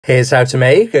Here's how to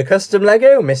make a custom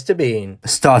LEGO Mr Bean.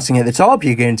 Starting at the top,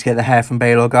 you're going to get the hair from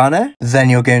Bail Organa. Then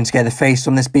you're going to get the face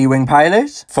from this B-Wing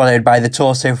pilot, followed by the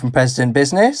torso from President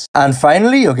Business. And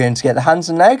finally, you're going to get the hands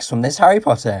and legs from this Harry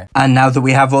Potter. And now that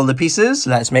we have all the pieces,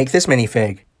 let's make this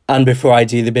minifig. And before I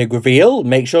do the big reveal,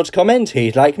 make sure to comment who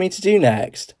you'd like me to do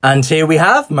next. And here we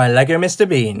have my LEGO Mr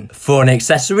Bean. For an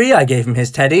accessory, I gave him his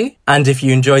teddy. And if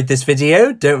you enjoyed this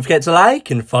video, don't forget to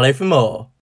like and follow for more.